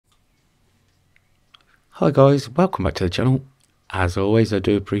Hi guys, welcome back to the channel. As always, I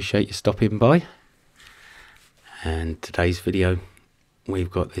do appreciate you stopping by. And today's video, we've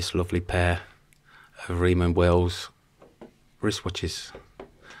got this lovely pair of Raymond Weil's wristwatches.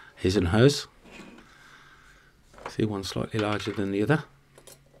 His and hers. See, one slightly larger than the other.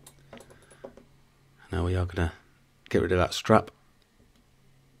 Now we are going to get rid of that strap.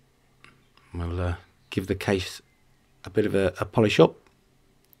 We'll give the case a bit of a polish up.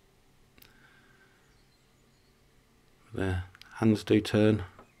 The hands do turn,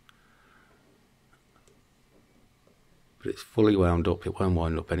 but it's fully wound up. It won't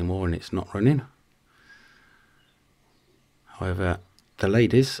wind up anymore and it's not running. However, the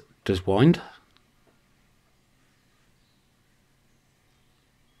ladies does wind.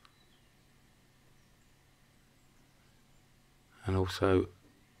 And also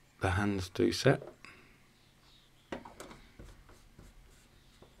the hands do set.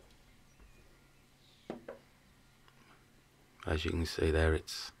 As you can see there,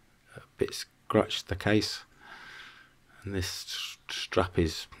 it's a bit scratched, the case, and this strap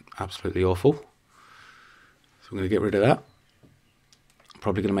is absolutely awful. So I'm going to get rid of that. I'm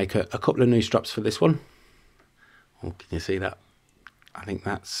probably going to make a couple of new straps for this one. Oh, can you see that? I think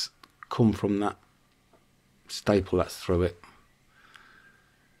that's come from that staple that's through it.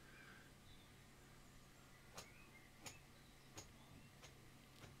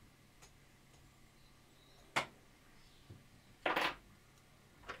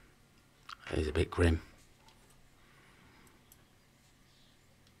 It's a bit grim.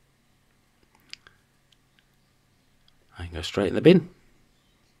 I can go straight in the bin.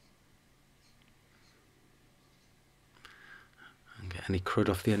 And get any crud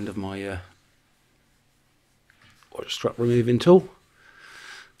off the end of my watch strap removing tool.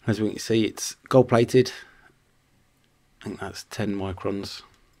 As we can see, it's gold plated. I think that's 10 microns.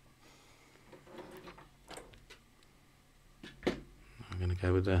 I'm going to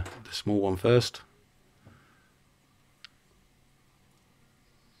go with the small one first.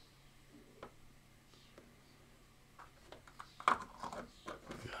 That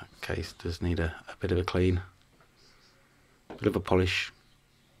case does need a bit of a clean, a bit of a polish.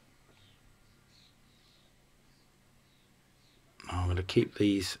 I'm going to keep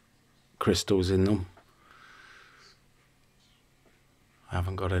these crystals in them. I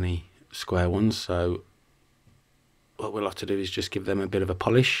haven't got any square ones, so what we'll have to do is just give them a bit of a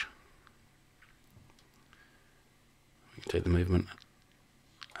polish. We can take the movement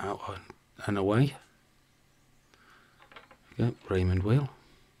out and away. Yep, Raymond Weil.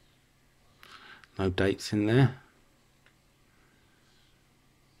 No dates in there.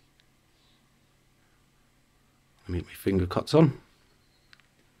 Let me get my finger cuts on.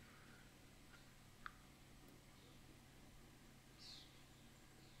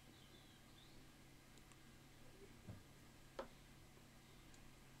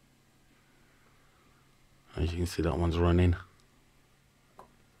 As you can see, that one's running.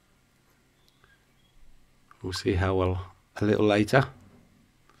 We'll see how well a little later.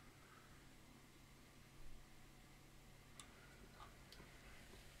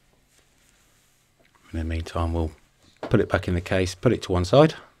 In the meantime, we'll put it back in the case, put it to one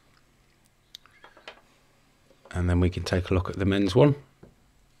side, and then we can take a look at the men's one.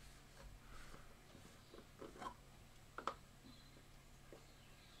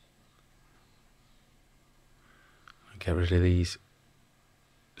 Get rid of these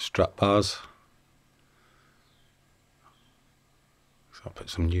strap bars. So I'll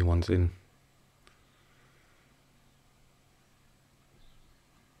put some new ones in.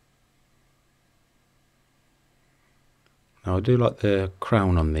 Now I do like the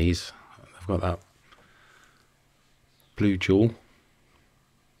crown on these. They've got that blue jewel.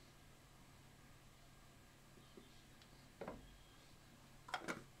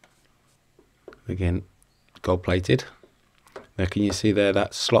 Again, gold plated. Now can you see there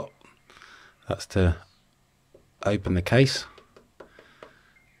that slot? That's to open the case.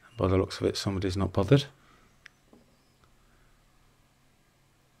 By the looks of it, somebody's not bothered.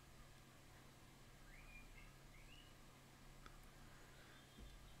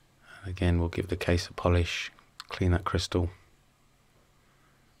 And again, we'll give the case a polish, clean that crystal.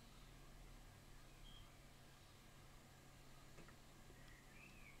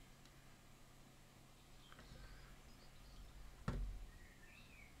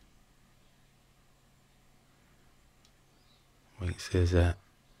 We can see there's a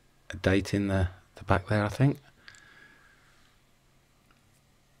date in the back there, I think.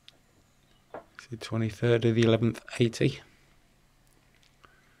 It's the 23rd of the 11th, 80.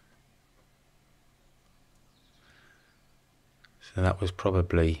 So that was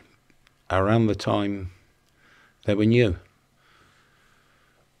probably around the time they were new.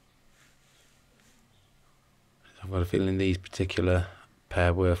 I've got a feeling these particular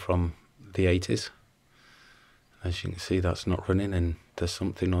pair were from the 80s. As you can see, that's not running, and there's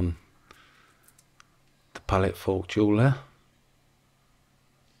something on the pallet fork jewel there.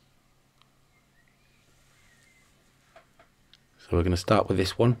 So we're going to start with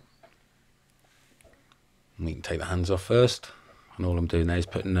this one. And we can take the hands off first, and all I'm doing there is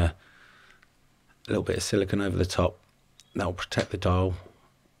putting a little bit of silicone over the top. That will protect the dial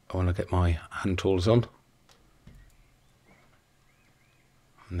when I get my hand tools on.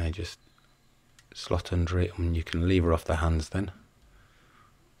 And they just slot under it, and you can lever off the hands then.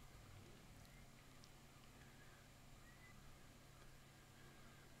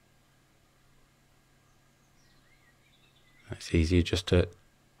 It's easier just to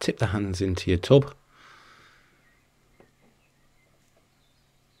tip the hands into your tub.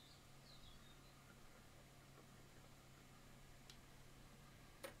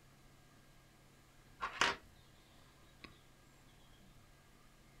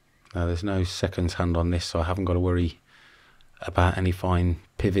 Now there's no seconds hand on this, so I haven't got to worry about any fine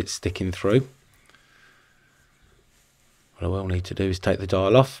pivots sticking through. What I will need to do is take the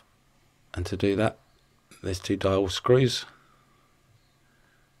dial off, and to do that there's 2 dial screws.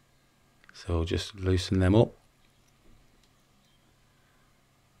 So I'll just loosen them up.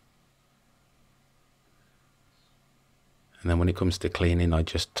 And then when it comes to cleaning, I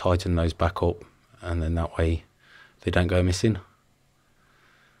just tighten those back up, and then that way they don't go missing.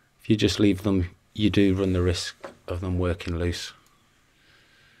 If you just leave them, you do run the risk of them working loose,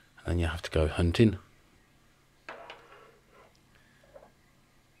 and then you have to go hunting.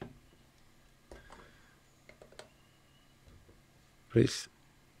 But it's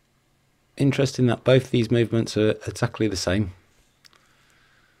interesting that both these movements are exactly the same.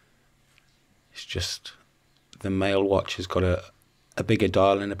 It's just the male watch has got a bigger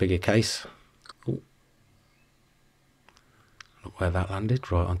dial and a bigger case. Ooh. Look where that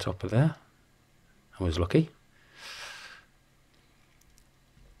landed, right on top of there. I was lucky.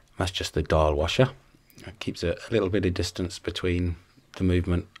 That's just the dial washer. It keeps a little bit of distance between the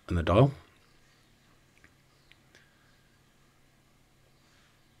movement and the dial.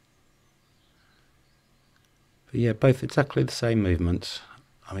 But yeah, both exactly the same movements.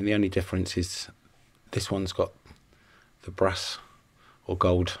 I mean, the only difference is this one's got the brass or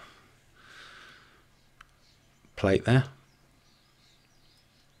gold plate there.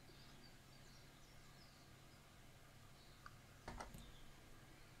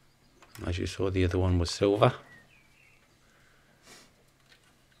 As you saw, the other one was silver.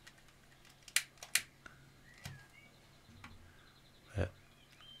 But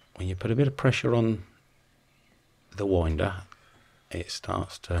when you put a bit of pressure on the winder, it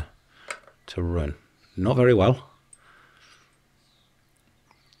starts to run. Not very well.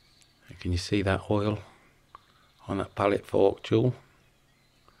 Can you see that oil on that pallet fork jewel?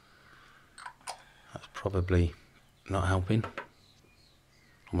 That's probably not helping.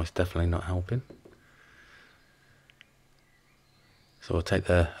 Almost definitely not helping. So I'll take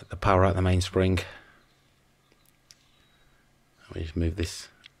the power out of the mainspring. We just move this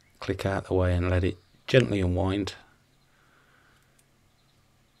click out of the way and let it gently unwind.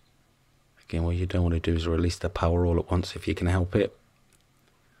 Again, what you don't want to do is release the power all at once if you can help it.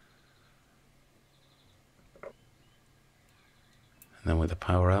 And then with the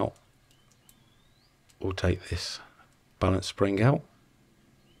power out, we'll take this balance spring out,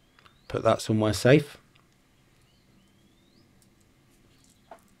 put that somewhere safe.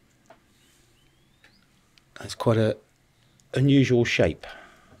 It's quite an unusual shape,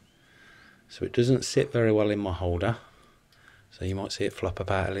 so it doesn't sit very well in my holder, so you might see it flop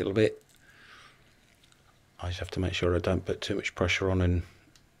about a little bit. I just have to make sure I don't put too much pressure on and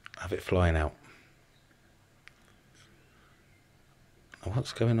have it flying out. Now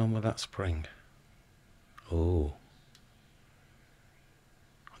what's going on with that spring? Oh,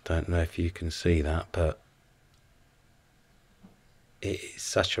 I don't know if you can see that, but it is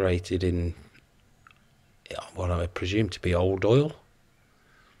saturated in what I presume to be old oil.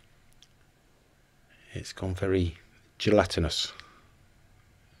 It's gone very gelatinous.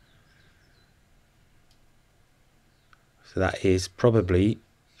 So that is probably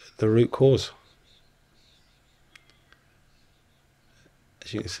the root cause.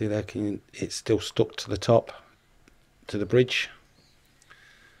 As you can see there, it's still stuck to the top, to the bridge.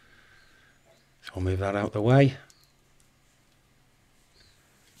 So I'll move that out of the way.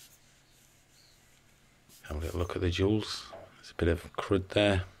 Have a little look at the jewels. There's a bit of crud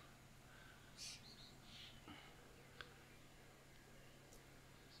there.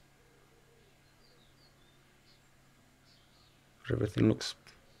 but everything looks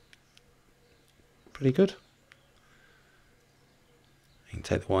pretty good. You can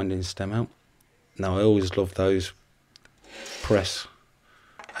take the winding stem out. Now I always love those press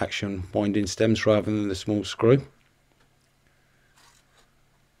action winding stems rather than the small screw.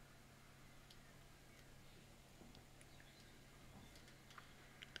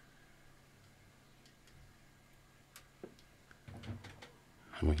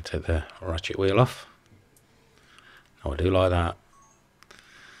 And we can take the ratchet wheel off. Now I do like that.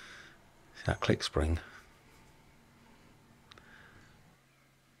 See that click spring?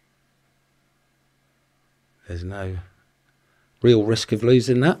 There's no real risk of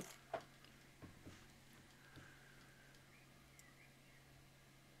losing that.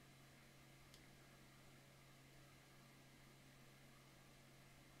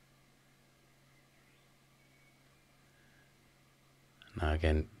 Now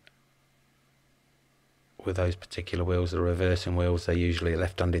again, with those particular wheels, the reversing wheels, they're usually a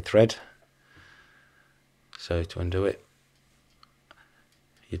left-handed thread. So to undo it,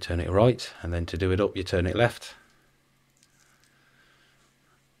 you turn it right, and then to do it up, you turn it left.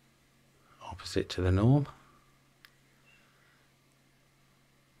 Opposite to the norm.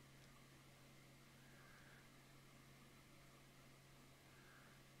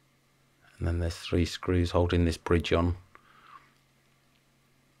 And then there's 3 screws holding this bridge on.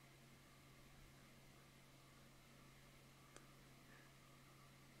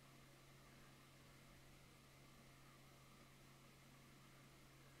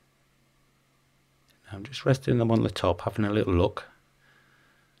 I'm just resting them on the top, having a little look,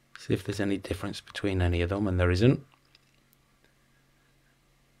 see if there's any difference between any of them, and there isn't.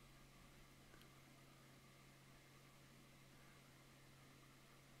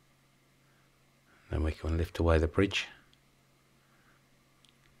 Then we can lift away the bridge.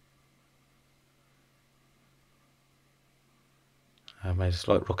 I made a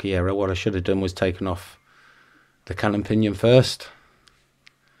slight rookie error. What I should have done was taken off the cannon pinion first,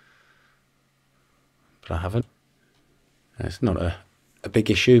 but I haven't. It's not a big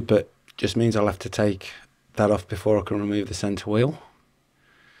issue, but just means I'll have to take that off before I can remove the centre wheel.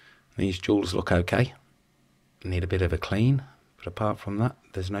 These jewels look okay. Need a bit of a clean, but apart from that,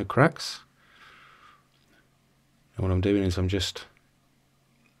 there's no cracks. And what I'm doing is I'm just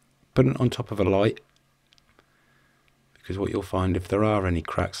putting it on top of a light, because what you'll find, if there are any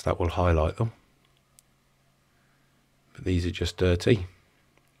cracks, that will highlight them. But these are just dirty.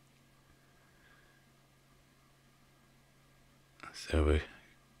 So we're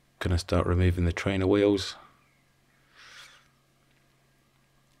going to start removing the trainer wheels.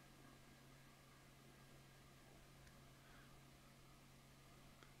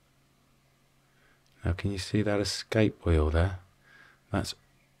 Now can you see that escape wheel there? That's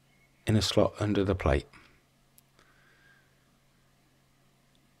in a slot under the plate.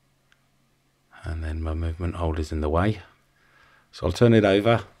 And then my movement holder's in the way. So I'll turn it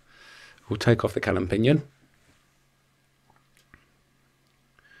over. We'll take off the cannon pinion.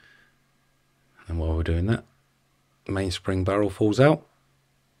 And while we're doing that, the main spring barrel falls out.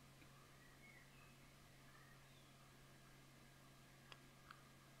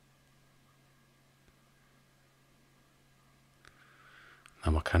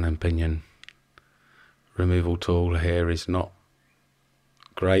 Now my cannon pinion removal tool here is not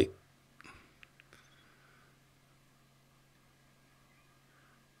great.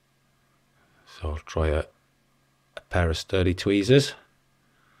 So I'll try a pair of sturdy tweezers.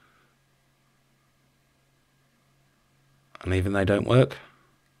 And even they don't work.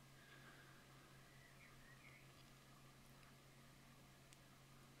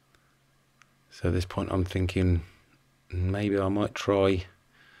 So at this point I'm thinking maybe I might try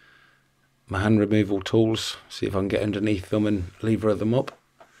my hand removal tools, see if I can get underneath them and lever them up.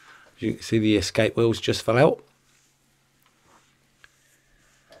 As you can see, the escape wheels just fell out.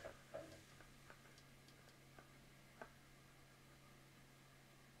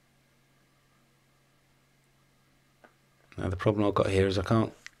 Now the problem I've got here is I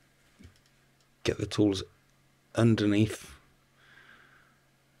can't get the tools underneath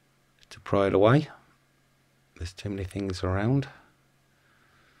to pry it away. There's too many things around.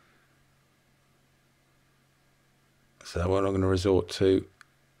 So what I'm going to resort to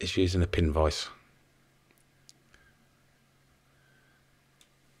is using a pin vise.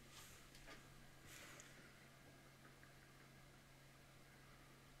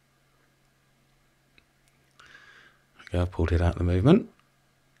 Okay, I've pulled it out of the movement.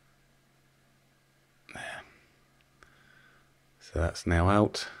 There. So that's now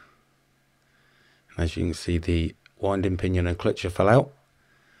out. And as you can see, the winding pinion and clutcher fell out.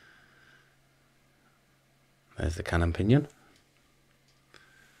 There's the cannon pinion.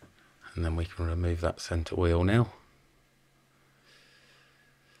 And then we can remove that centre wheel now.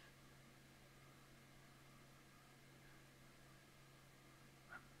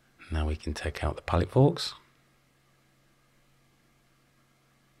 Now we can take out the pallet forks.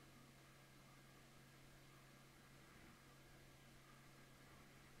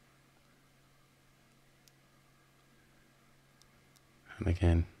 And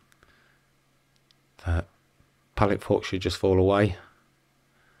again, that pallet fork should just fall away.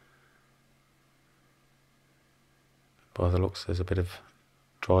 By the looks, there's a bit of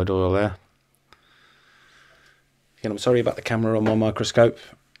dried oil there. Again, I'm sorry about the camera on my microscope.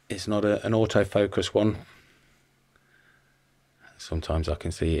 It's not an autofocus one. Sometimes I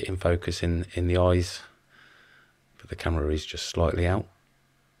can see it in focus in the eyes, but the camera is just slightly out.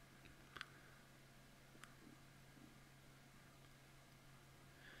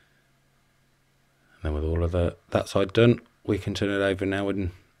 And then with all of that side done, we can turn it over now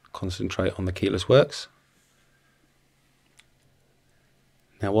and concentrate on the keyless works.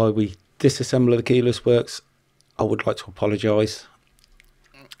 Now while we disassemble the keyless works, I would like to apologise.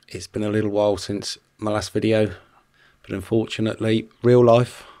 It's been a little while since my last video, but unfortunately real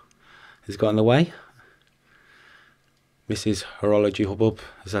life has got in the way. Mrs. Horology Hubbub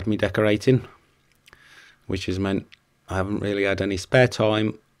has had me decorating, which has meant I haven't really had any spare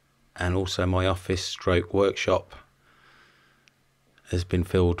time, and also my office stroke workshop has been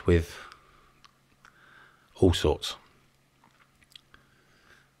filled with all sorts.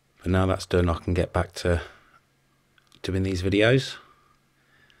 But now that's done, I can get back to doing these videos.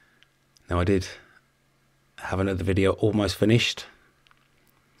 Now I did have another video almost finished,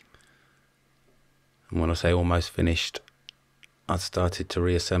 and when I say almost finished, I started to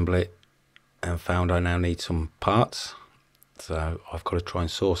reassemble it and found I now need some parts, so I've got to try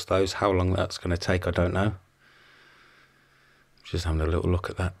and source those. How long that's going to take, I don't know. Just having a little look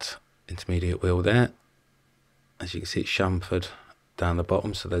at that intermediate wheel there. As you can see, it's chamfered down the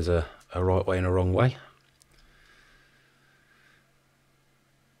bottom, so there's a right way and a wrong way.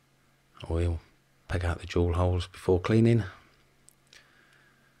 We'll peg out the jewel holes before cleaning.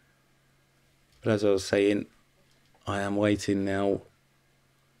 But as I was saying, I am waiting now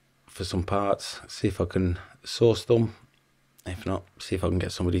for some parts, see if I can source them. If not, see if I can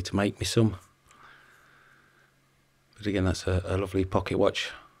get somebody to make me some. But again, that's a lovely pocket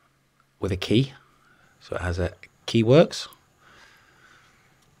watch with a key, so it has a key works,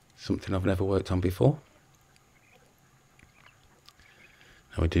 something I've never worked on before.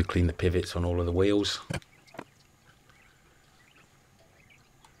 Now we do clean the pivots on all of the wheels.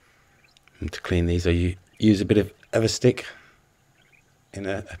 And to clean these, I use a bit of Everstick in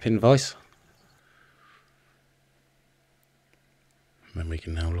a pin vise. And then we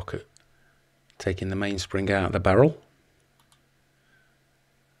can now look at taking the mainspring out of the barrel.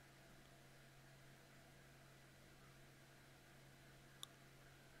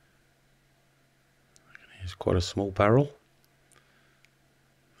 It's quite a small barrel.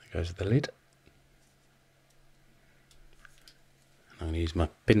 There goes the lid. I'm going to use my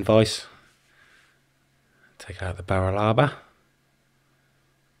pin vise, take out the barrel arbor.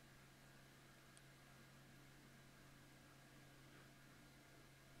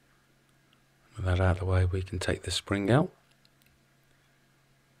 With that out of the way, we can take the spring out.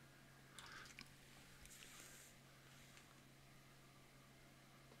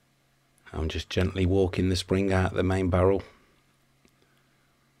 I'm just gently walking the spring out of the main barrel.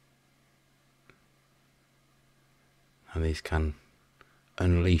 And these can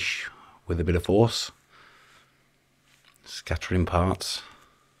unleash with a bit of force, scattering parts.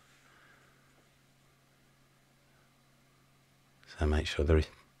 So make sure they're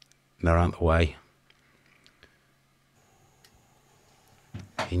out of the way.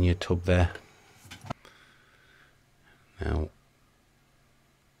 In your tub there. Now,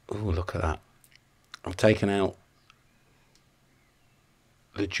 oh, look at that. I've taken out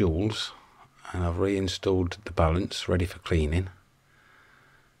the jewels and I've reinstalled the balance ready for cleaning.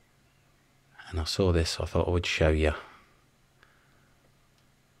 And I saw this, I thought I would show you.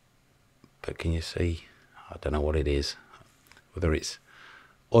 But can you see? I don't know what it is. Whether it's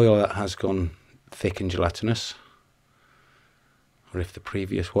oil that has gone thick and gelatinous, or if the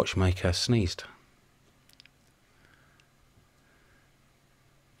previous watchmaker sneezed.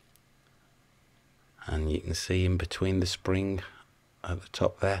 And you can see in between the spring at the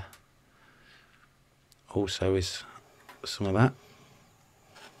top there also is some of that.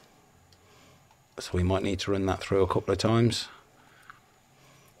 So we might need to run that through a couple of times,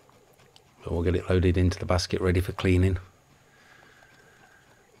 but we'll get it loaded into the basket ready for cleaning.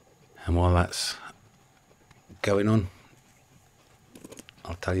 And while that's going on,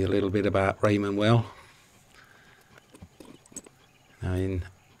 I'll tell you a little bit about Raymond Weil. Now, in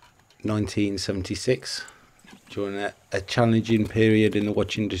 1976, during a challenging period in the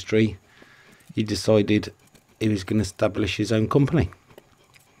watch industry, he decided he was going to establish his own company.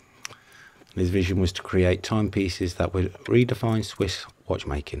 His vision was to create timepieces that would redefine Swiss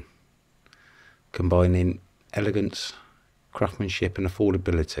watchmaking, combining elegance, craftsmanship and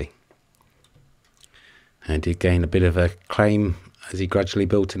affordability. And he did gain a bit of acclaim as he gradually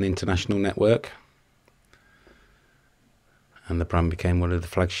built an international network, and the brand became one of the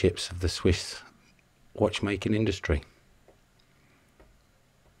flagships of the Swiss watchmaking industry.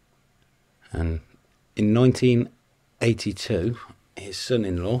 And in 1982, his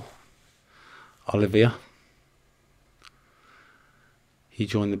son-in-law, Olivier, he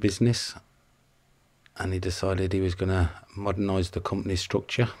joined the business, and he decided he was going to modernise the company's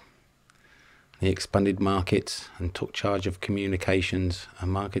structure. He expanded markets and took charge of communications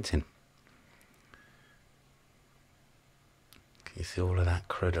and marketing. Can you see all of that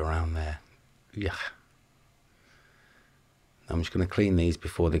crud around there? Yeah. I'm just going to clean these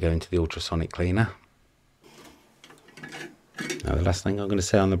before they go into the ultrasonic cleaner. Now, the last thing I'm going to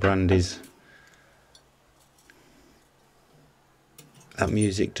say on the brand is that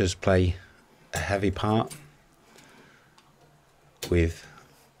music does play a heavy part, with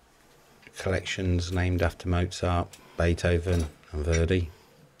collections named after Mozart, Beethoven and Verdi.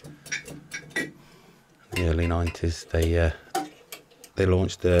 In the early 90s they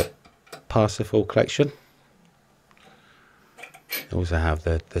launched the Parsifal collection. They also have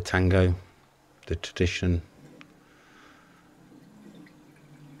the Tango, the Tradition,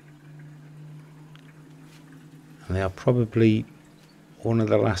 and they are probably one of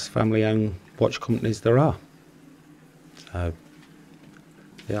the last family-owned watch companies there are. So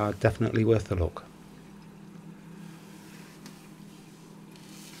they are definitely worth a look.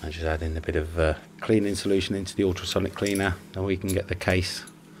 I just add in a bit of cleaning solution into the ultrasonic cleaner, and we can get the case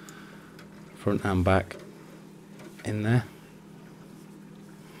front and back in there.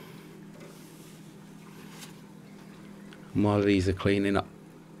 And while these are cleaning up,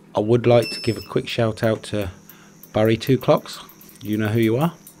 I would like to give a quick shout out to Barry 2 Clocks. You know who you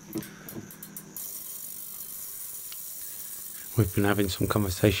are. We've been having some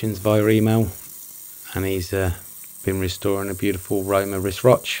conversations via email, and he's been restoring a beautiful Roma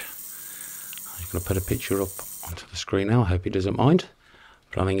wristwatch. I'm going to put a picture up onto the screen now. I hope he doesn't mind,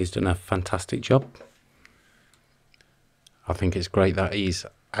 but I think he's done a fantastic job. I think it's great that he's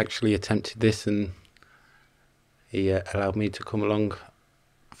actually attempted this, and he allowed me to come along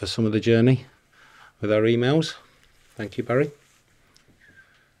for some of the journey with our emails. Thank you, Barry.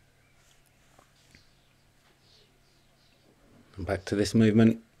 And back to this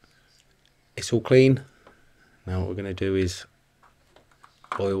movement. It's all clean. Now what we're going to do is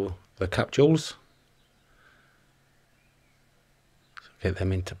oil the capsules, so get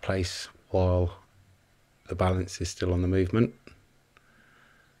them into place while the balance is still on the movement.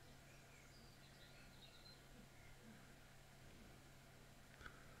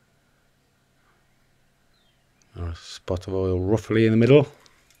 A spot of oil roughly in the middle.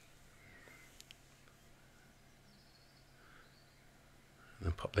 And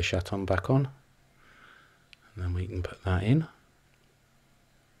then pop the chaton back on, and then we can put that in.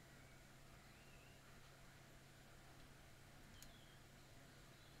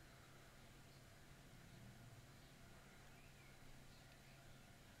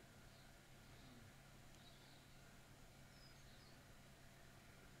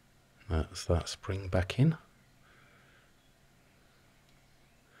 That's that spring back in.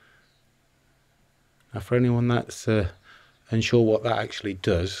 Now, for anyone that's unsure what that actually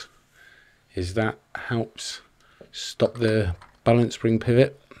does, is that helps stop the balance spring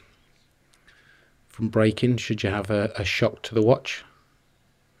pivot from breaking should you have a shock to the watch.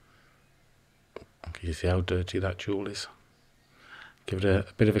 Can you see how dirty that jewel is? Give it a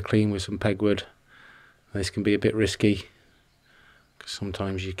bit of a clean with some pegwood. This can be a bit risky, because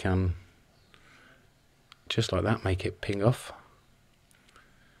sometimes you can, just like that, make it ping off.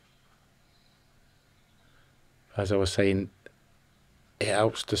 As I was saying, it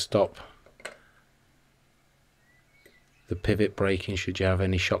helps to stop the pivot breaking should you have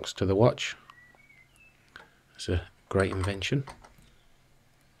any shocks to the watch. It's a great invention.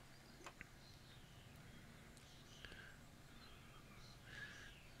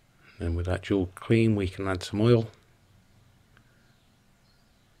 And with that jewel clean, we can add some oil.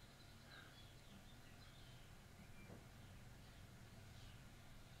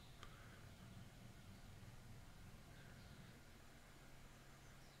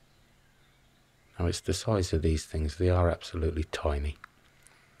 Now, it's the size of these things, they are absolutely tiny.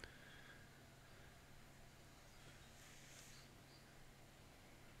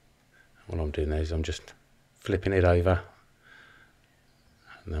 what I'm doing there is I'm just flipping it over,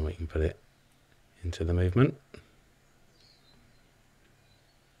 and then we can put it into the movement.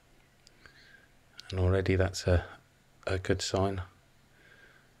 And already that's a good sign.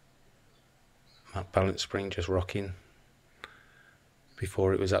 That balance spring just rocking.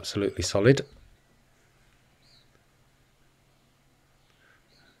 Before it was absolutely solid.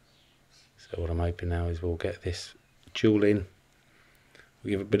 So what I'm hoping now is we'll get this jewel in,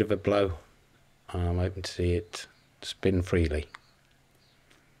 we'll give a bit of a blow, and I'm hoping to see it spin freely.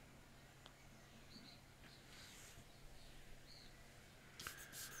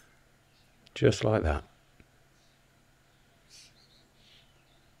 Just like that.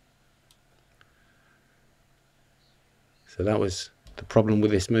 So that was the problem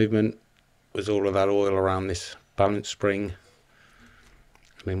with this movement, was all of that oil around this balance spring,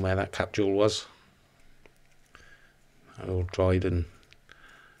 I mean where that cap jewel was, all dried and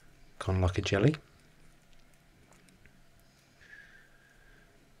gone like a jelly.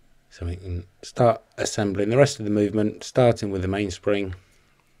 So we can start assembling the rest of the movement, starting with the mainspring.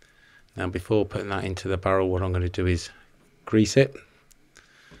 Now before putting that into the barrel, what I'm going to do is grease it.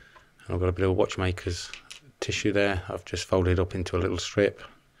 I've got a bit of watchmaker's tissue there, I've just folded up into a little strip.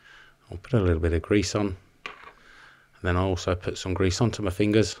 I'll put a little bit of grease on, and then I'll also put some grease onto my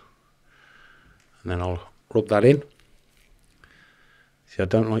fingers, and then I'll rub that in. See, I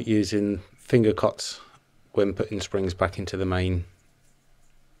don't like using finger cuts when putting springs back into the main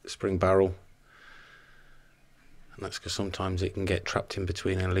spring barrel, and that's because sometimes it can get trapped in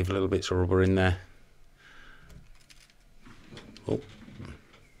between and leave little bits of rubber in there. Oh,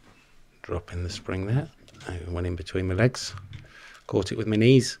 drop in the spring there. I went in between my legs, caught it with my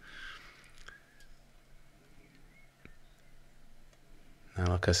knees. Now,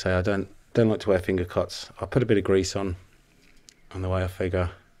 like I say, I don't like to wear finger cuts. I put a bit of grease on, and the way I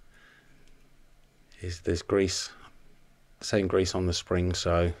figure is there's grease, same grease on the spring,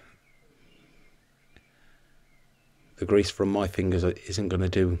 so the grease from my fingers isn't going to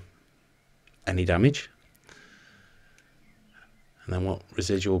do any damage. And then what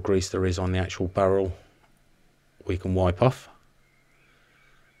residual grease there is on the actual barrel, we can wipe off.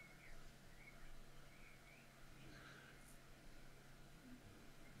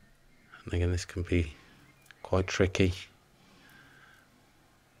 And again, this can be quite tricky,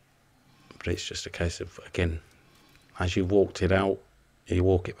 but it's just a case of, again, as you've walked it out, you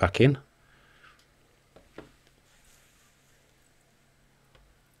walk it back in.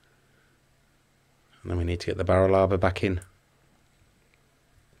 And then we need to get the barrel arbor back in.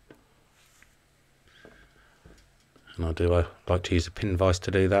 And I like to use a pin vise to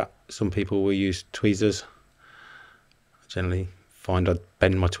do that. Some people will use tweezers. I generally find I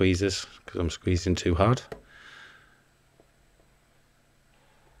bend my tweezers because I'm squeezing too hard.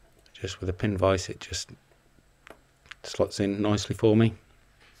 Just with a pin vise, it just slots in nicely for me.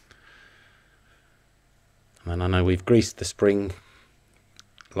 And then I know we've greased the spring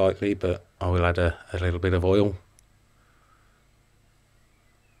lightly, but I will add a little bit of oil.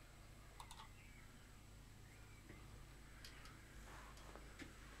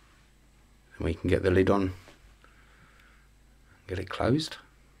 And we can get the lid on, get it closed.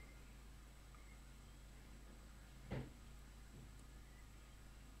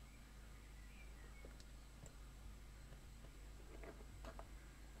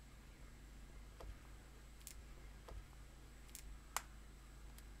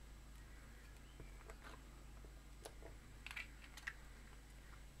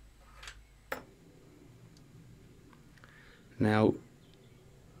 Now,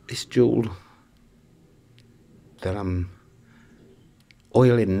 this jewel that I'm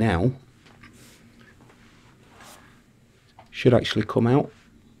oiling now should actually come out,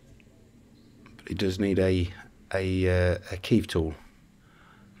 but it does need a keeve tool.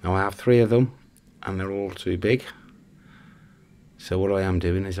 Now I have 3 of them and they're all too big, so what I am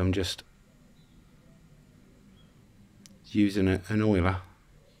doing is I'm just using an oiler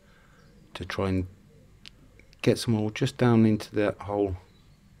to try and get some oil just down into that hole.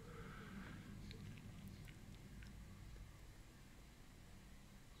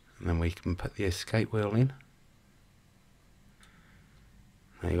 And then we can put the escape wheel in.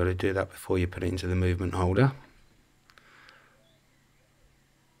 Now you've got to do that before you put it into the movement holder.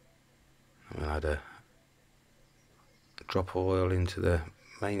 We'll add a drop of oil into the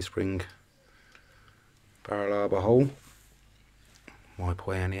mainspring barrel arbor hole. Wipe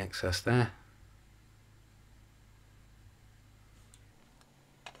away any excess there.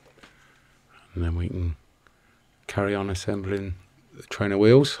 And then we can carry on assembling the trainer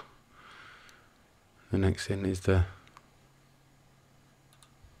wheels. The next thing is the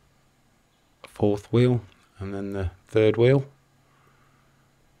fourth wheel and then the third wheel.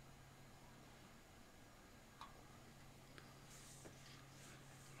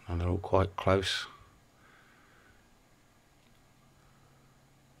 And they're all quite close.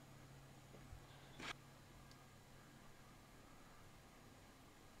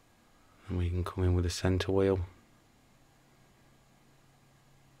 And we can come in with the centre wheel.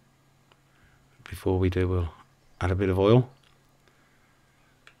 Before we do, we'll add a bit of oil.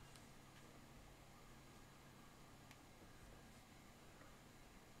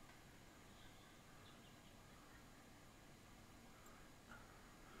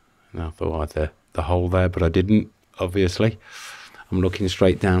 Now I thought I had the hole there, but I didn't, obviously. I'm looking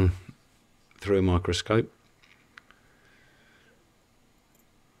straight down through a microscope.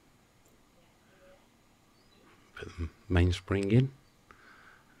 Put the mainspring in.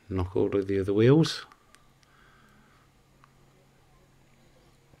 Knock all of the other wheels.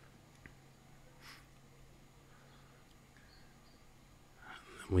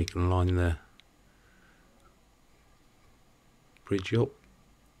 And we can line the bridge up.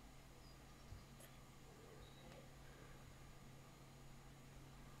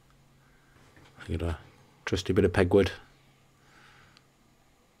 I got a trusty bit of pegwood,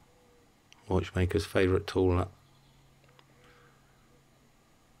 watchmaker's favourite tool, that.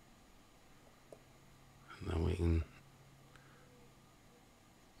 And then we can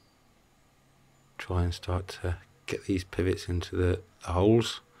try and start to get these pivots into the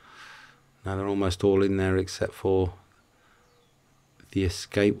holes. Now they're almost all in there except for the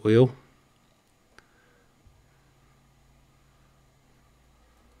escape wheel.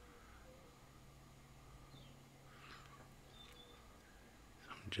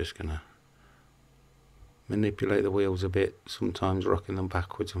 Just gonna manipulate the wheels a bit, sometimes rocking them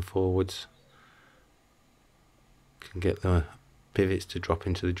backwards and forwards. Can get the pivots to drop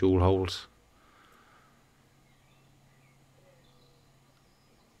into the jewel holes.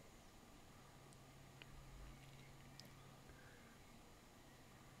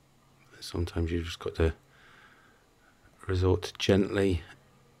 Sometimes you've just got to resort to gently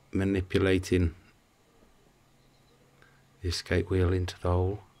manipulating the escape wheel into the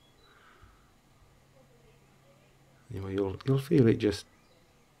hole. You'll feel it just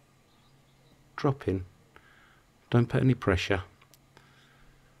dropping. Don't put any pressure.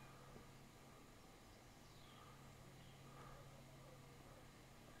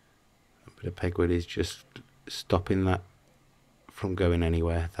 A bit of pegwood is just stopping that from going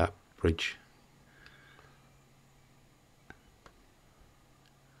anywhere, that bridge.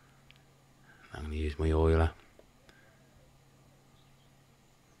 I'm going to use my oiler.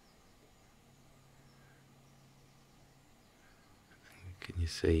 Can you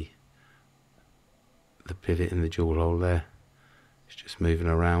see the pivot in the jewel hole there? It's just moving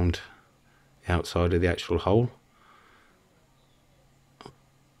around the outside of the actual hole.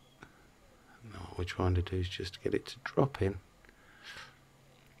 Now what we're trying to do is just get it to drop in.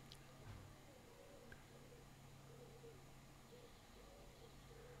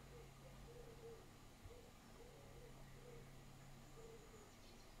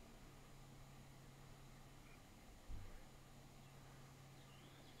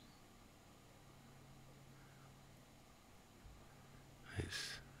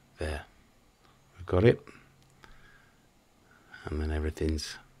 There, we've got it, and then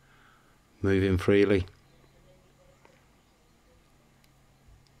everything's moving freely.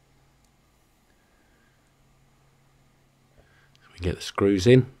 So we get the screws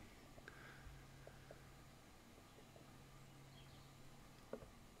in.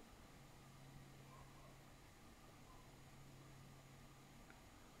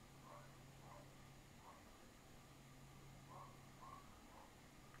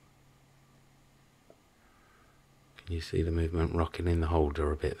 You see the movement rocking in the holder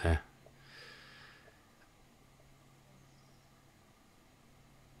a bit there.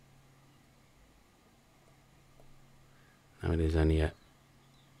 Now it is only a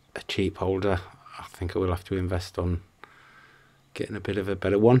cheap holder. I think I will have to invest on getting a bit of a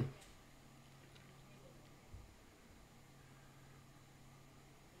better one.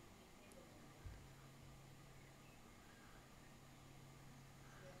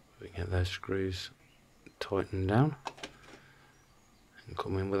 We get those screws tighten down and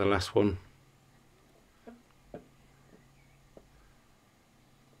come in with the last one.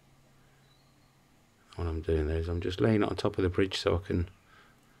 What I'm doing there is I'm just laying it on top of the bridge so I can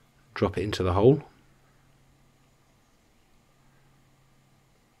drop it into the hole.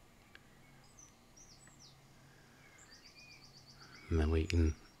 And then we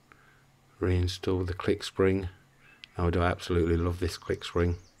can reinstall the click spring. Now I do absolutely love this click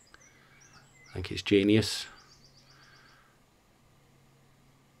spring. I think it's genius.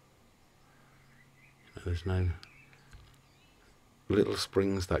 There's no little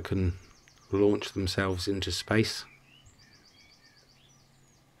springs that can launch themselves into space.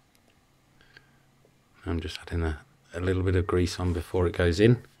 I'm just adding a little bit of grease on before it goes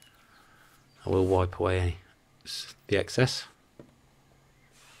in. I will wipe away the excess.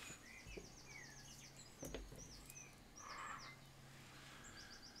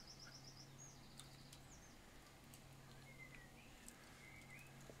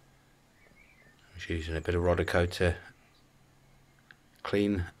 I'm just using a bit of Rado to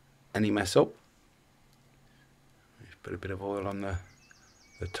clean any mess up. Just put a bit of oil on the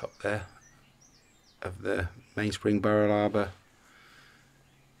top there of the mainspring barrel arbor,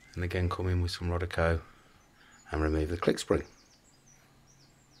 and again come in with some Rado and remove the click spring.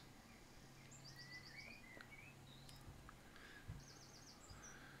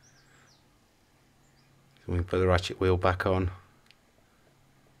 So we put the ratchet wheel back on.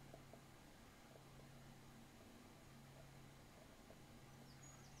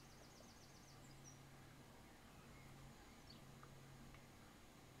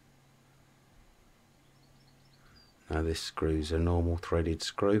 Now this screw's a normal threaded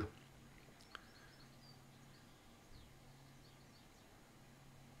screw.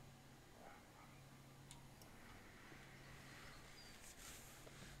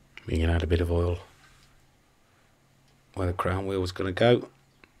 We can add a bit of oil where the crown wheel is going to go.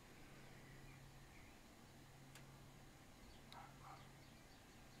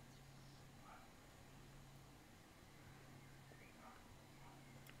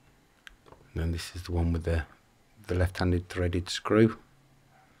 And then this is the one with the left-handed threaded screw.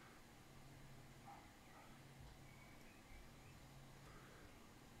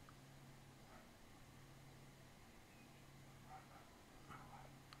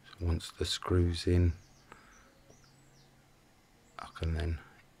 So once the screw's in, I can then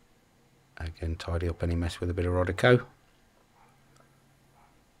again tidy up any mess with a bit of Rado.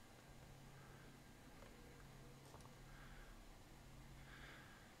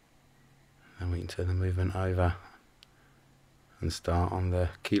 Then we can turn the movement over and start on the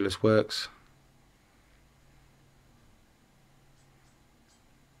keyless works.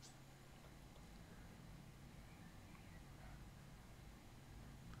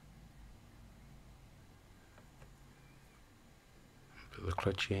 Put the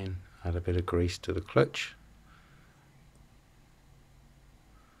clutch in, add a bit of grease to the clutch.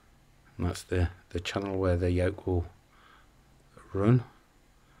 And that's the channel where the yoke will run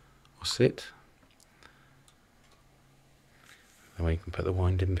or sit. Then we can put the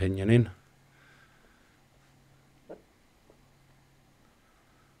winding pinion in.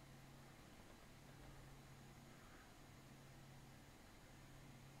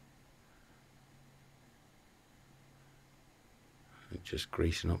 Just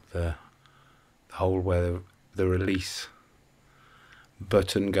greasing up the hole where the release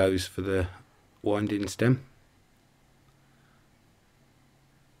button goes for the winding stem.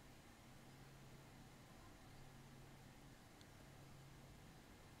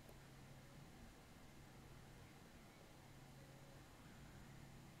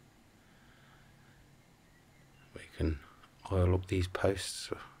 We can oil up these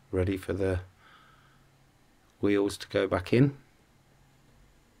posts ready for the wheels to go back in.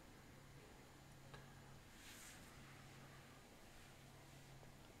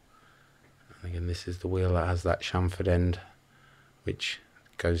 Again, this is the wheel that has that chamfered end which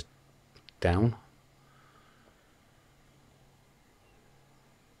goes down.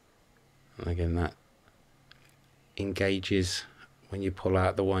 And again, that engages when you pull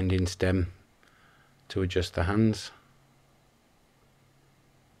out the winding stem to adjust the hands.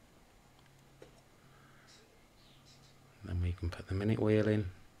 Then we can put the minute wheel in.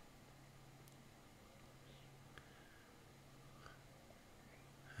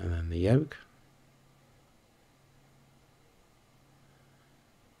 And then the yoke.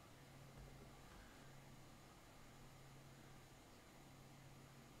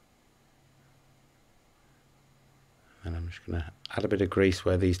 And I'm just going to add a bit of grease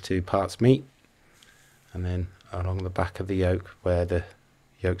where these two parts meet, and then along the back of the yoke where the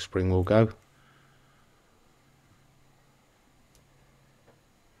yoke spring will go.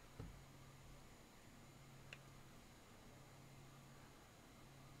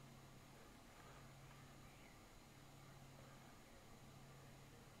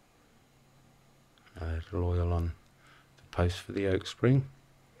 Add a little oil on the post for the yoke spring.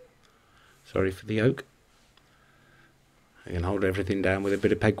 Sorry, for the yoke. I can hold everything down with a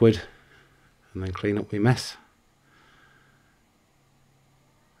bit of pegwood and then clean up my mess.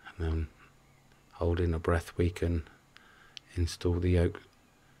 And then holding a breath, we can install the yoke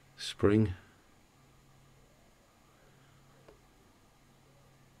spring.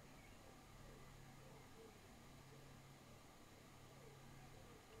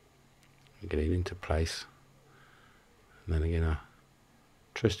 Get it into place, and then again a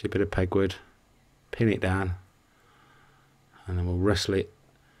trusty bit of pegwood, pin it down, and then we'll wrestle it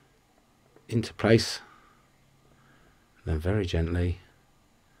into place, and then very gently,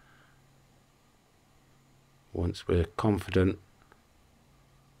 once we're confident,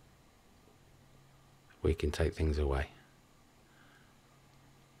 we can take things away.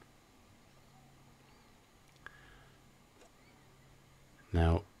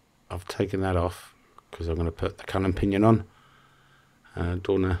 Now I've taken that off because I'm going to put the cannon pinion on. I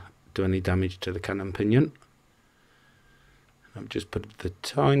don't want to do any damage to the cannon pinion. I've just put the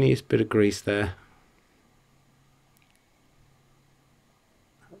tiniest bit of grease there.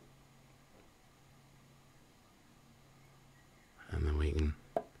 And then we can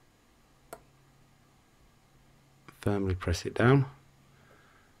firmly press it down.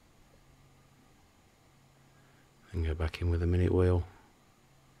 And go back in with a minute wheel.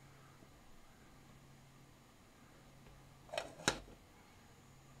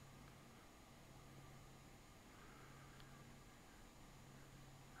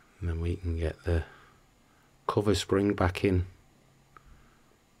 And then we can get the cover spring back in.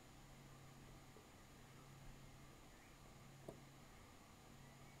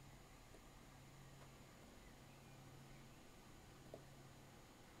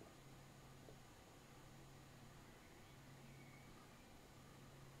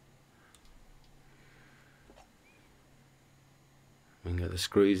 We can get the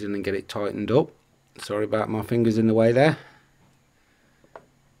screws in and get it tightened up. Sorry about my fingers in the way there.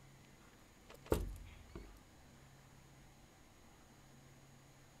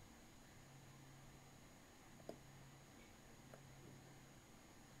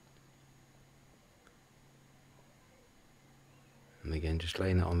 And again, just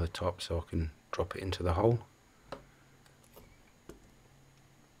laying it on the top so I can drop it into the hole.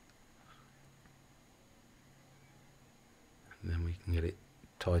 And then we can get it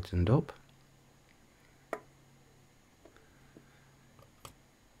tightened up.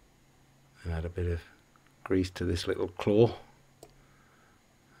 And add a bit of grease to this little claw.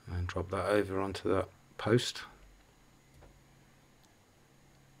 And then drop that over onto that post.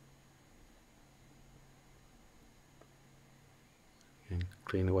 And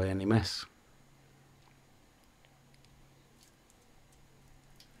clean away any mess.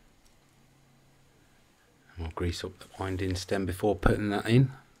 And we'll grease up the winding stem before putting that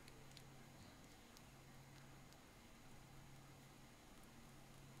in.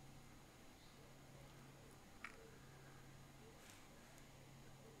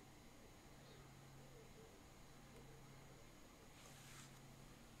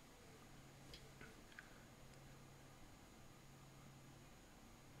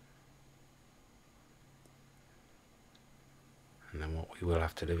 And then what we will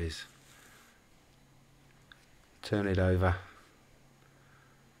have to do is turn it over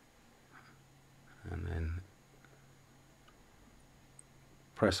and then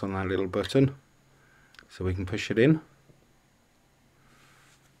press on that little button so we can push it in.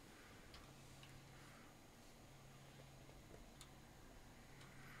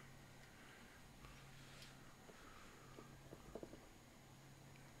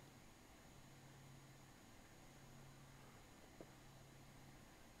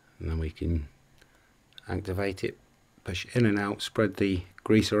 And then we can activate it, push it in and out, spread the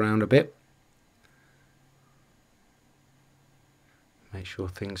grease around a bit. Make sure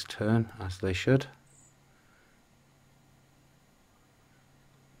things turn as they should.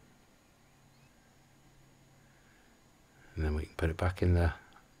 And then we can put it back in the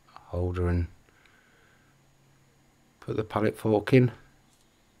holder and put the pallet fork in.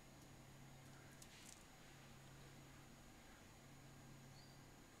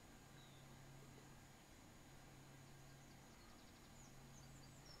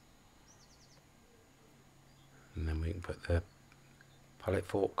 And then we can put the pallet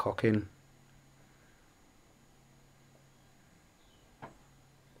fork cock in.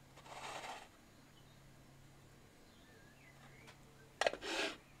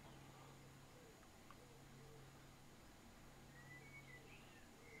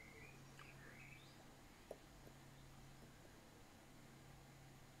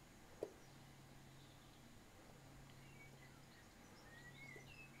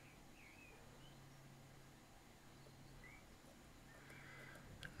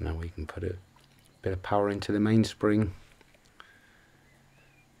 Now we can put a bit of power into the mainspring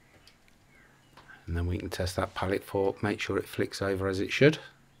And then we can test that pallet fork, make sure it flicks over as it should,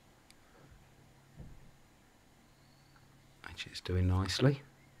 which it's doing nicely.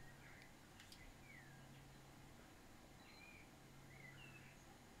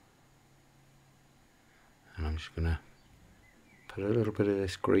 And I'm just going to put a little bit of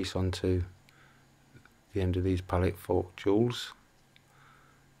this grease onto the end of these pallet fork jewels,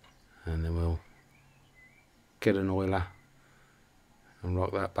 and then we'll get an oiler and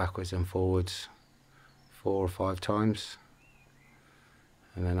rock that backwards and forwards 4 or 5 times,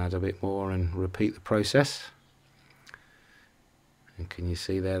 and then add a bit more and repeat the process. And can you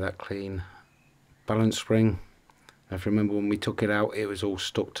see there that clean balance spring? Now if you remember, when we took it out, it was all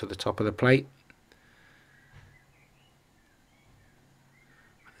stuck to the top of the plate.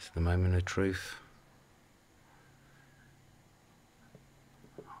 It's the moment of truth.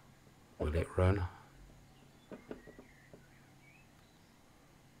 Will it run?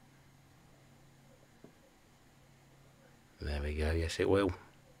 There we go, yes it will.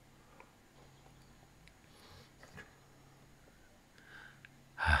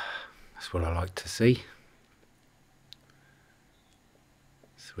 That's what I like to see.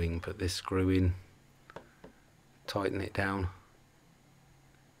 So we can put this screw in, tighten it down.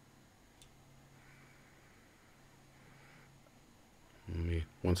 And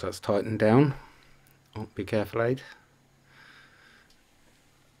once that's tightened down, oh, be careful, Aid.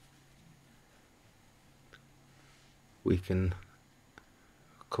 We can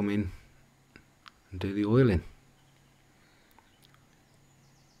come in and do the oiling.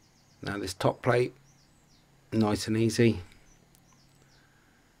 Now this top plate, nice and easy.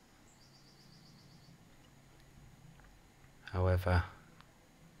 However,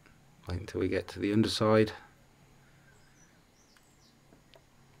 wait until we get to the underside.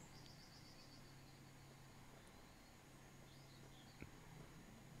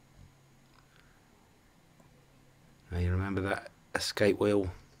 Now you remember that escape wheel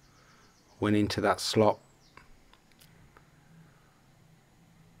went into that slot,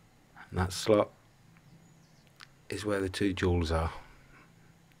 and that slot is where the 2 jewels are.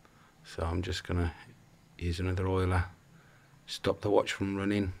 So I'm just going to use another oiler, stop the watch from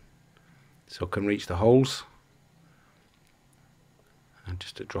running so I can reach the holes, and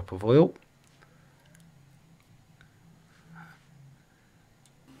just a drop of oil.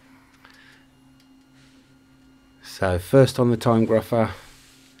 So first on the time grapher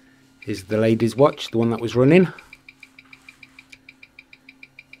is the lady's watch, the one that was running,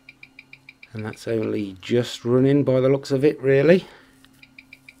 and that's only just running by the looks of it, really.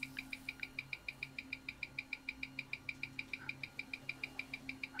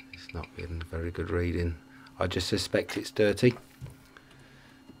 It's not getting a very good reading. I just suspect it's dirty.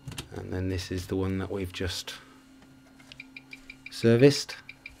 And then this is the one that we've just serviced.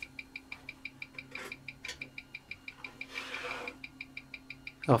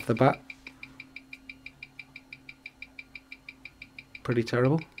 Off the bat, pretty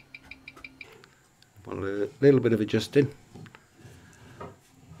terrible. Want a little bit of adjusting.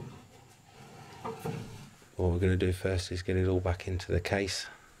 What we're going to do first is get it all back into the case,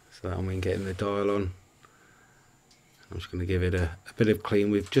 so that when we're getting the dial on, I'm just going to give it a bit of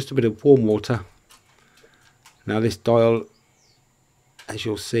clean with just a bit of warm water. Now this dial, as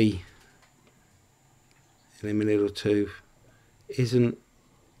you'll see in a minute or two, isn't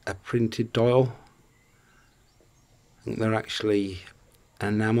a printed dial. I think they're actually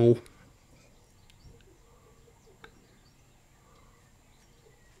enamel.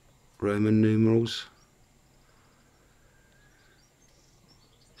 Roman numerals.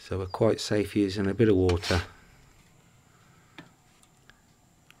 So we're quite safe using a bit of water.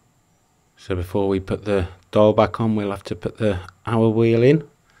 So before we put the dial back on, we'll have to put the hour wheel in, and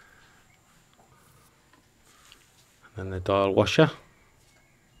then the dial washer.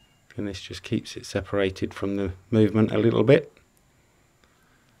 And this just keeps it separated from the movement a little bit.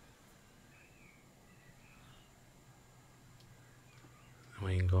 And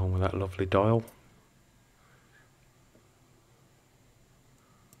we can go on with that lovely dial.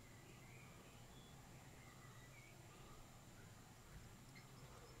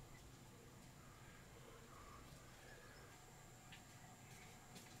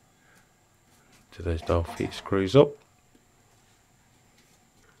 To those dial feet screws up.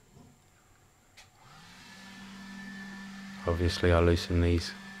 Obviously I loosen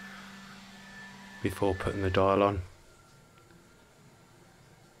these before putting the dial on.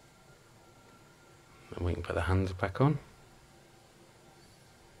 And we can put the hands back on.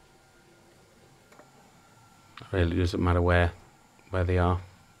 It really doesn't matter where they are.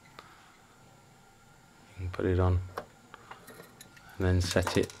 You can put it on and then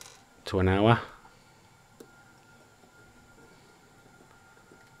set it to an hour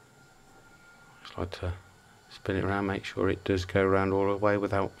Just like to spin it around, make sure it does go around all the way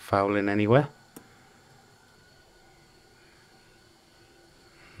without fouling anywhere.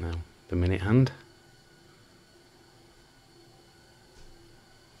 Now the minute hand.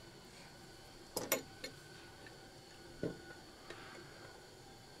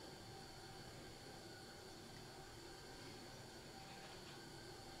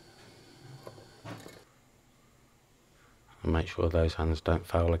 And make sure those hands don't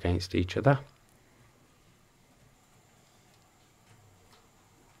foul against each other.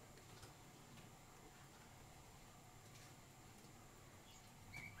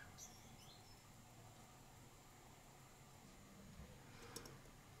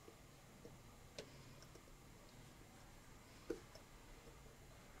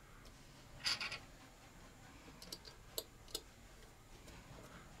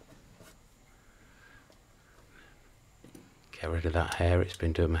 Get rid of that hair, it's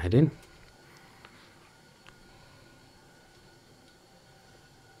been doing my head in.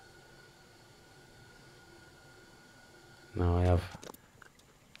 Now I have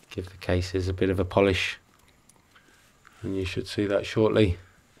give the cases a bit of a polish, and you should see that shortly.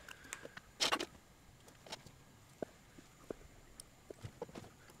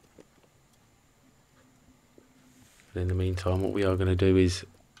 But in the meantime, what we are going to do is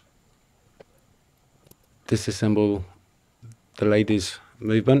disassemble the lady's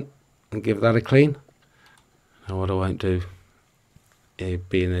movement and give that a clean. Now what I won't do, it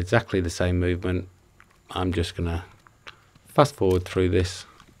being exactly the same movement, I'm just going to fast forward through this.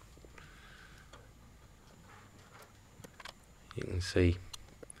 You can see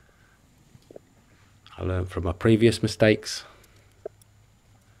I learned from my previous mistakes.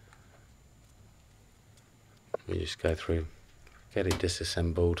 We just go through, get it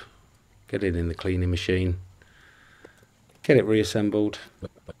disassembled, get it in the cleaning machine, get it reassembled,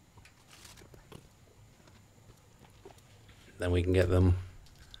 then we can get them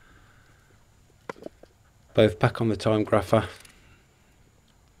both back on the time grapher,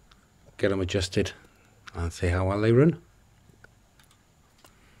 get them adjusted and see how well they run.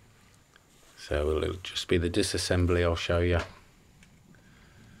 So it'll just be the disassembly I'll show you.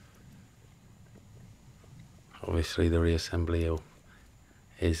 Obviously the reassembly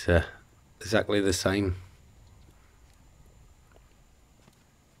is exactly the same.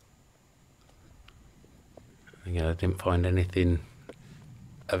 Again, I didn't find anything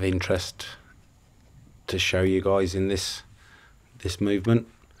of interest to show you guys in this movement.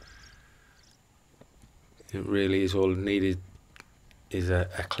 It really is all needed is a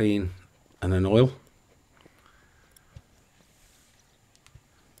clean and an oil.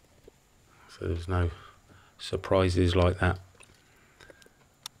 So there's no surprises like that.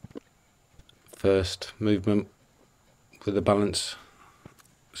 First movement with the balance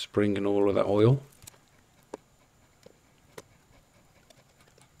spring and all of that oil.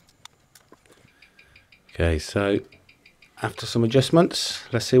 Okay, so after some adjustments,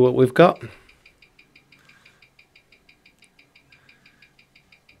 let's see what we've got.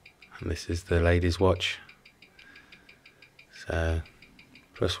 And this is the lady's watch. So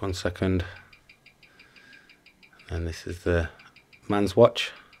 +1 second. And this is the man's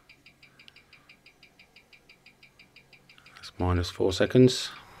watch. That's -4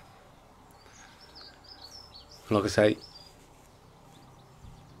 seconds. Like I say,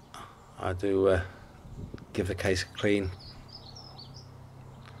 I do give the case a clean,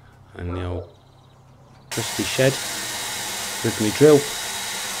 and the old trusty shed with me drill.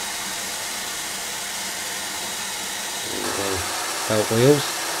 Belt wheels.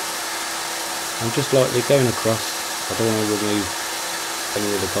 I'm just lightly going across. I don't want to remove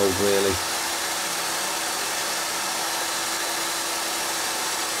any of the gold really.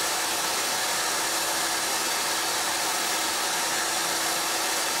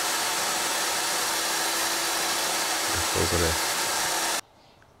 I've got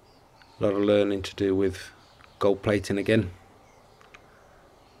a lot of learning to do with gold plating again.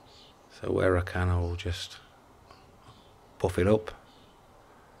 So where I can, I will just buff it up.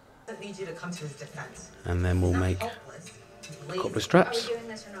 Need you to come to his defense. And then we'll make a couple of straps.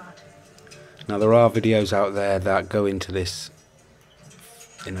 Now there are videos out there that go into this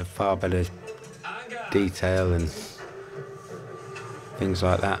in a far better detail and things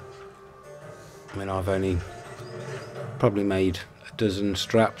like that. I mean, I've only probably made a dozen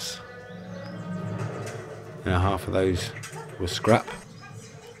straps. You know, half of those were scrap.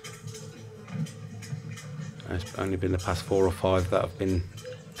 It's only been the past 4 or 5 that have been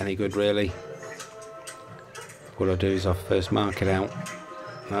any good really. What I do is I first mark it out.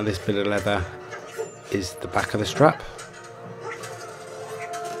 Now this bit of leather is the back of the strap.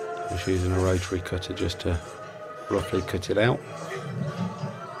 Just using a rotary cutter just to roughly cut it out.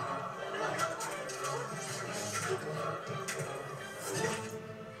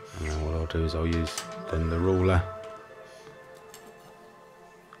 And then what I'll do is I'll use then the ruler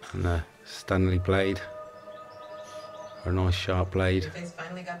and the Stanley blade, or a nice sharp blade. Your face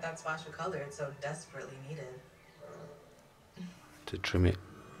finally got that splash of color it's so desperately needed. To trim it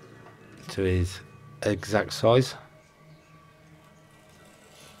to his exact size.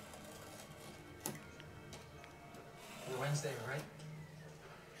 Wednesday, right?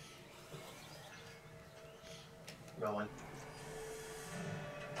 Rolling.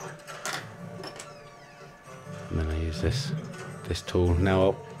 And then I use this tool.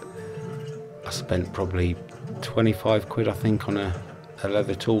 Now I spent probably 25 quid I think on a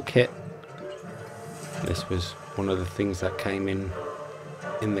leather tool kit. This was one of the things that came in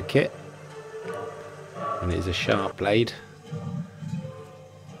the kit, and it is a sharp blade,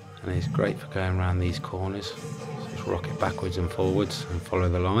 and it's great for going around these corners. So just rock it backwards and forwards and follow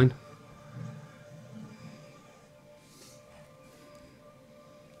the line.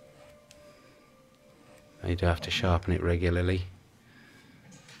 Now you do have to sharpen it regularly.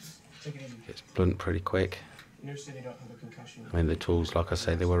 It gets blunt pretty quick. I mean, the tools, like I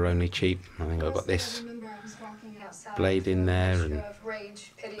say, they were only cheap. I think I got this blade in there, and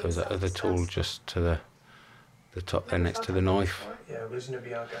there was that other tool just to the top there next to the knife.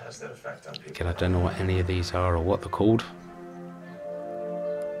 Again, I don't know what any of these are or what they're called.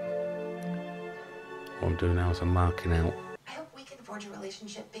 What I'm doing now is I'm marking out I hope we can forge a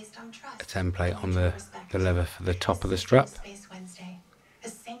relationship based on trust. a template on the leather for the top of the strap. Space Wednesday, a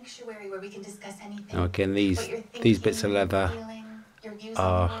sanctuary where we can discuss anything. Now again, these bits of leather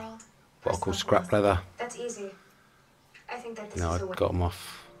are what I call scrap leather. That's easy. I think that this Now I is a got them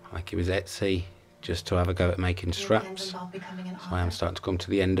off, like it was Etsy, just to have a go at making straps. So I am starting to come to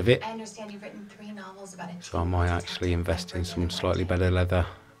the end of it. I understand you've written 3 novels about it. So I might actually invest in some slightly better leather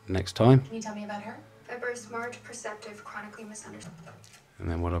next time. Can you tell me about her? Fiber is smart, perceptive, chronically misunderstood. And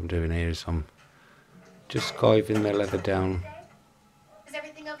then what I'm doing here is I'm just skiving the leather down Is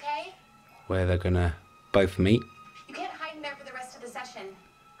everything okay? where they're gonna both meet. You can't hide in there for the rest of the session.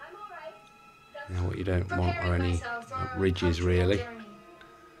 I'm alright. Now what you don't want are any ridges really.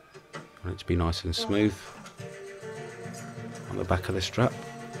 I want it to be nice and smooth on the back of the strap.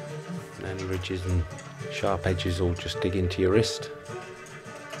 And any ridges and sharp edges will just dig into your wrist.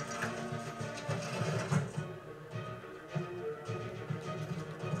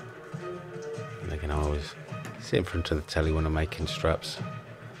 And again, I always sit in front of the telly when I'm making straps.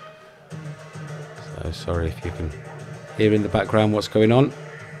 So sorry if you can hear in the background what's going on.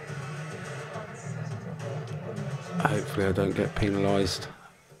 Hopefully I don't get penalised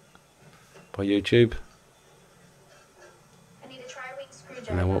by YouTube. I need a tri-wing screwdriver.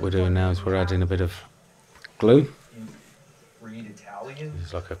 And then what we're doing now is we're adding a bit of glue. Read Italian?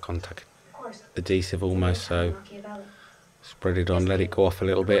 It's like a contact Of course. adhesive almost, so Machiavelli. spread it on, let it go off a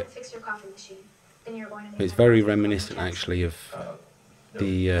little bit. Fix your coffee machine. Then you're going to But it's very reminiscent actually of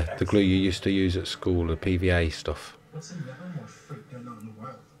the glue you used to use at school, the PVA stuff. What's another more freak going on in the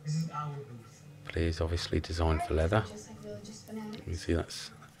world? This is our booth. But it is obviously designed for leather. Just like religious fanatics. You see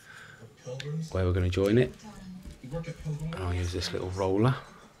that's Pilgrims? where we're going to join it. You work at Pilgrim? And I'll use this little roller.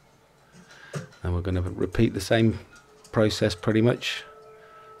 And we're going to repeat the same process pretty much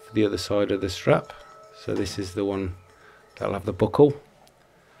for the other side of the strap. So this is the one that'll have the buckle.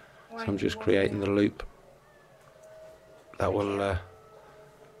 So I'm just creating the loop that will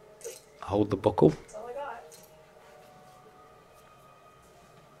hold the buckle. That's all I got.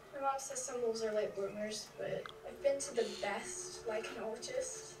 My mom says symbols are late bloomers, but I've been to the best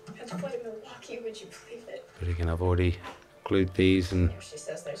lichenologist. Had to play Milwaukee, would you believe it? But again, I've already glued these and If she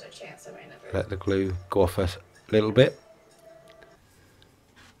says there's a chance, I might never. let the glue go off a little bit.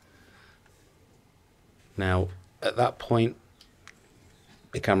 Now, at that point,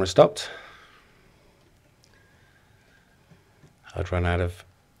 the camera stopped. I'd run out of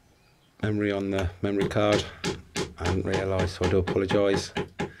memory on the memory card. I hadn't realised, so I do apologise.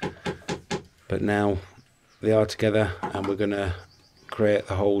 But now they are together, and we're going to create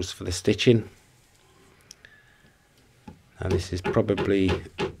the holes for the stitching. Now this is probably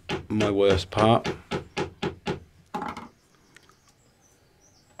my worst part.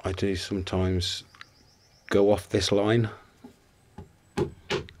 I do sometimes go off this line,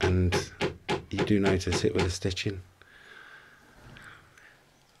 and you do notice it with the stitching.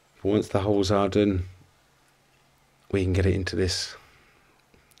 But once the holes are done, we can get it into this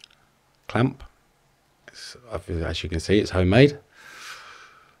clamp. As you can see, it's homemade,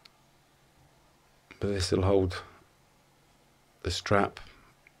 but this will hold the strap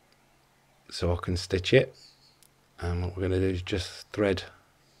so I can stitch it. And what we're going to do is just thread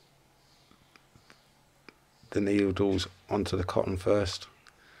the needles onto the cotton first.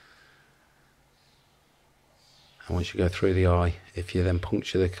 And once you go through the eye, if you then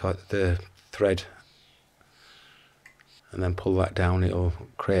puncture the thread and then pull that down, it'll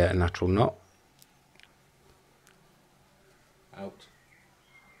create a natural knot. Out.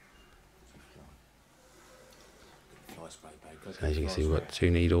 So as you can see, we've got 2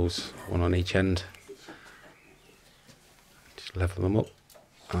 needles, 1 on each end. Just level them up.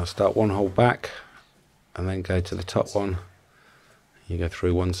 And I'll start one hole back and then go to the top one. You go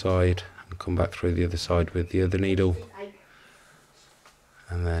through one side and come back through the other side with the other needle.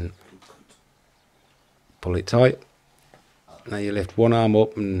 And then pull it tight. Now you lift one arm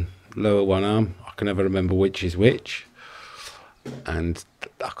up and lower one arm. I can never remember which is which. And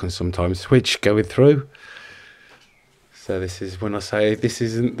I can sometimes switch going through. So this is when I say this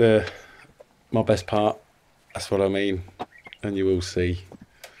isn't my best part, that's what I mean. And you will see,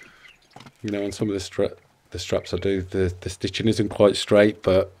 you know, on some of the straps I do, the stitching isn't quite straight,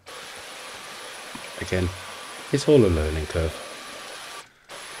 but again, it's all a learning curve.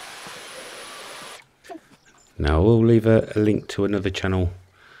 Now I will leave a link to another channel,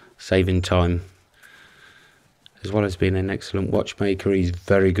 Saving Time. As well as being an excellent watchmaker, he's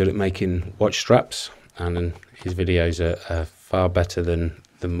very good at making watch straps, and his videos are far better than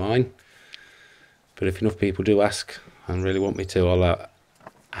mine. But if enough people do ask and really want me to, I'll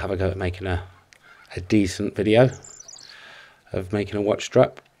have a go at making a decent video of making a watch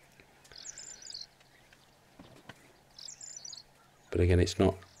strap. But again, it's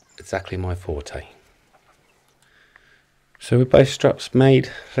not exactly my forte. So with both straps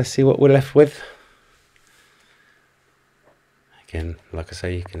made, let's see what we're left with. Again, like I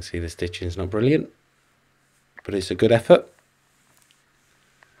say, you can see the stitching's not brilliant, but it's a good effort.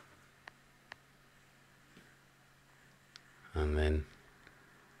 And then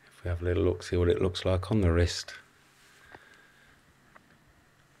if we have a little look, see what it looks like on the wrist.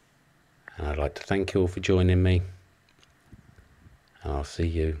 And I'd like to thank you all for joining me, and I'll see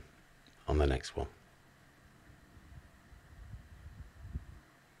you on the next one.